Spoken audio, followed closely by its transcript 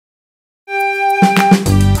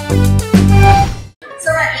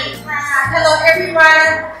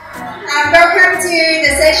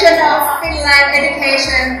session of Finland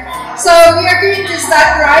Education. So we are going to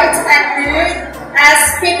start right at noon,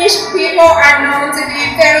 as Finnish people are known to be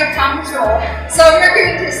very punctual. So we are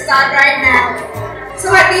going to start right now. ส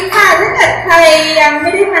วัสดีค่ะถ้าเกิดใครยังไม่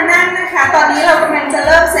ได้มานั่งนะคะตอนนี้เรากำลังจะเ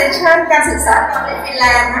ริ่มเซสชั่นการศึกษาของฟินแล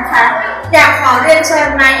นด์นะคะอยากขอเรียนเชิญ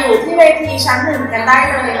มาอยู่ที่เวทีชั้นหนึ่งกันได้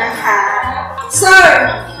เลยนะคะ So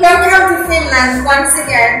welcome to Finland once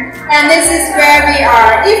again, and this is where we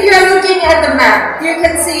are. If you are looking at the map, you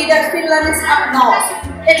can see that Finland is up north.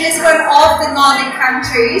 It is one of the Nordic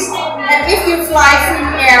countries, and if you fly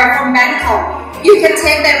Finnair from Bangkok, you can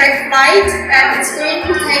take direct flight, and it's going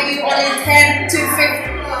to take you only 10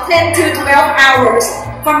 to 12 hours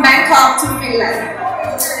from Bangkok to Finland.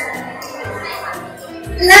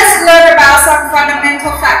 Let's learn about some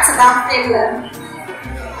fundamental facts about Finland.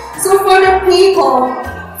 So for the people,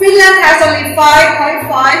 Finland has only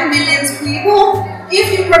 5.5 million people. If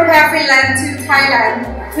you compare Finland to Thailand,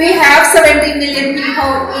 we have 70 million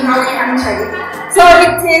people in our country. So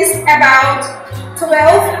it is about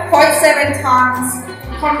 12.7 times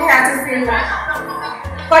compared to Finland.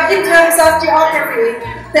 But in terms of geography,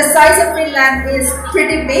 the size of Finland is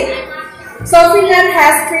pretty big. So Finland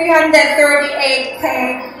has 338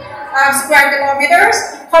 square kilometers.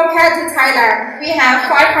 Compared to Thailand, we have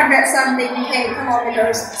 500 something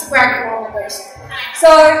square kilometers. So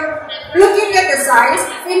looking at the size,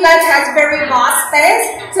 Finland has very vast space.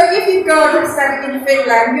 So if you go to study in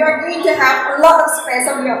Finland, you are going to have a lot of space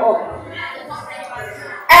of your own.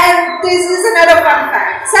 And this is another fun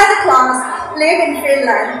fact. Santa Claus lives in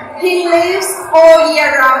Finland. He lives all year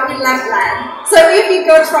round in Lapland. So if you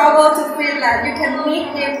go travel to Finland, you can meet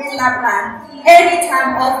him in Lapland any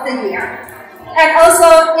time of the year. And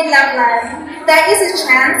also in Lapland, there is a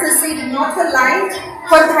chance to see the Northern Light.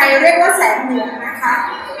 คนไทยเรียกว่าแสงเหนือนะคะ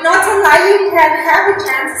Northern Light you can have a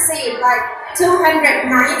chance to see it like 200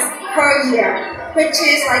 nights per year, which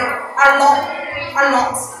is like a lot.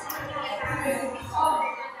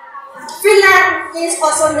 Finland is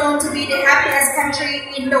also known to be the happiest country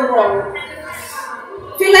in the world.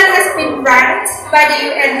 Finland has been ranked by the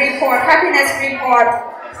UN Happiness Report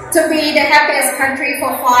to be the happiest country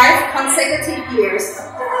for 5 consecutive years.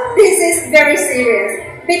 This is very serious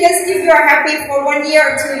because if you are happy for 1 year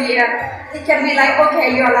or 2 years, it can be like, okay,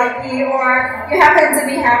 you are lucky or you happen to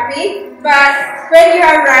be happy. But when you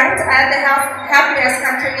are ranked as the happiest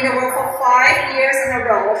country in the world for 5 years in a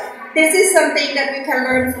row, this is something that we can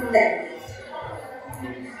learn from them.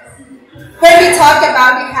 When we talk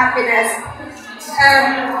about the happiness,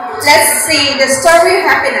 let's see the story of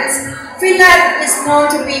happiness. Finland is known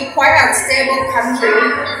to be quite a stable country.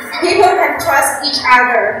 People can trust each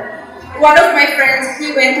other. One of my friends,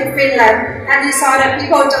 he went to Finland and he saw that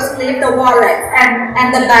people just leave the wallet and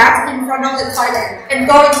the bag in front of the toilet and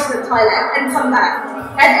go into the toilet and come back,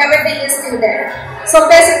 and everything is still there. So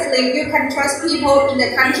basically, you can trust people in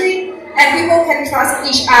the country and people can trust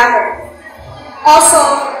each other. Also,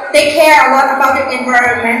 they care a lot about the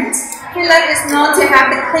environment. Finland is known to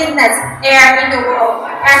have the cleanest air in the world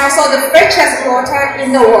and also the freshest water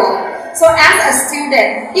in the world. So as a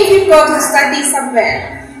student, if you go to study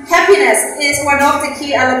somewhere, happiness is one of the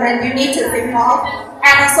key elements you need to think of,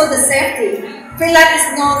 and also the safety. Finland is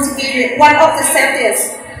known to be one of the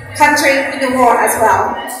safest country in the world as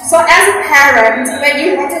well. So as a parent, when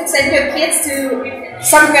you want to send your kids to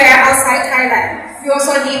somewhere outside Thailand, you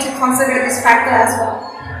also need to consider this factor as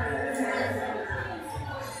well.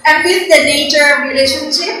 And with the nature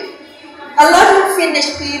relationship, a lot of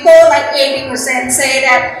Finnish people, like 80%, say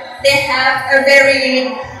that they have a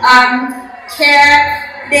very care.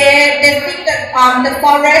 They think that the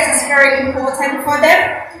forest is very important for them.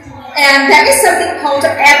 And there is something called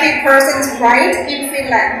every person's right in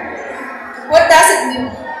Finland. What does it mean?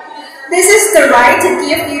 This is the right to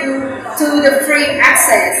give you to the free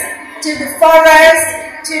access to the forest,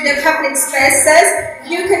 to the public spaces.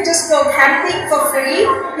 You can just go camping for free.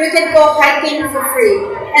 You can go hiking for free.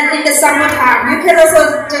 And in the summertime, you can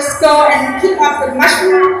also just go and pick up the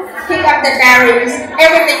mushroom, pick up the berries.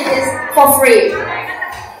 Everything is for free.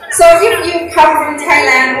 So if you come from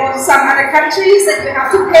Thailand or some other countries that you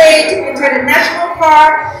have to pay to enter the national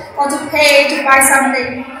park or to pay to buy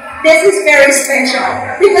something, this is very special.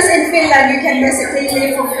 Because in Finland, you can basically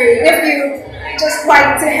live for free if you just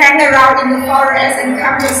like to hang around in the forest and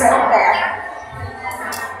calm yourself there.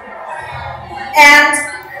 And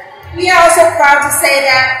we are also proud to say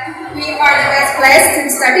that we are the best place to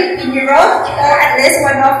study in Europe, or at least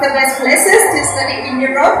one of the best places to study in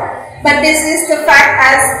Europe. But this is the fact,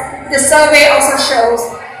 as the survey also shows.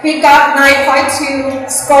 We got 9.2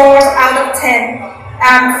 scores out of 10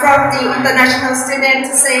 from the international students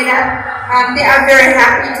to say that they are very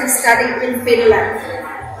happy to study in Finland.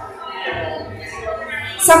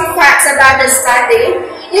 Some facts about the study.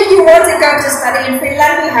 If you want to go to study in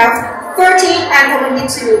Finland, we have 13 and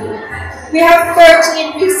 22. We have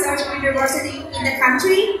 13 research universities in the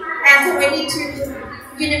country and 22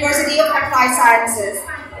 University of Applied Sciences,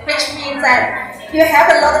 which means that you have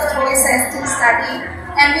a lot of choices to study,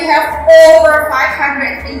 and we have over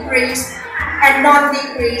 500 degrees and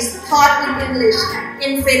non-degrees taught in English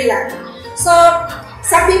in Finland. So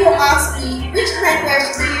some people ask me, which language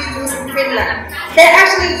do you use in Finland? They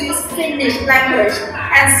actually use Finnish language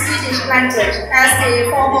and Swedish language as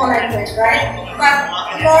a formal language, right? But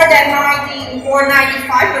more than 90 or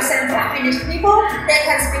 95% of Finnish people, they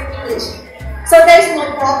can speak English. So there's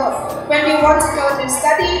no problem. When you want to go to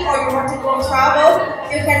study or you want to go travel,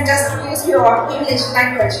 you can just use your English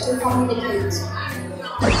language to communicate.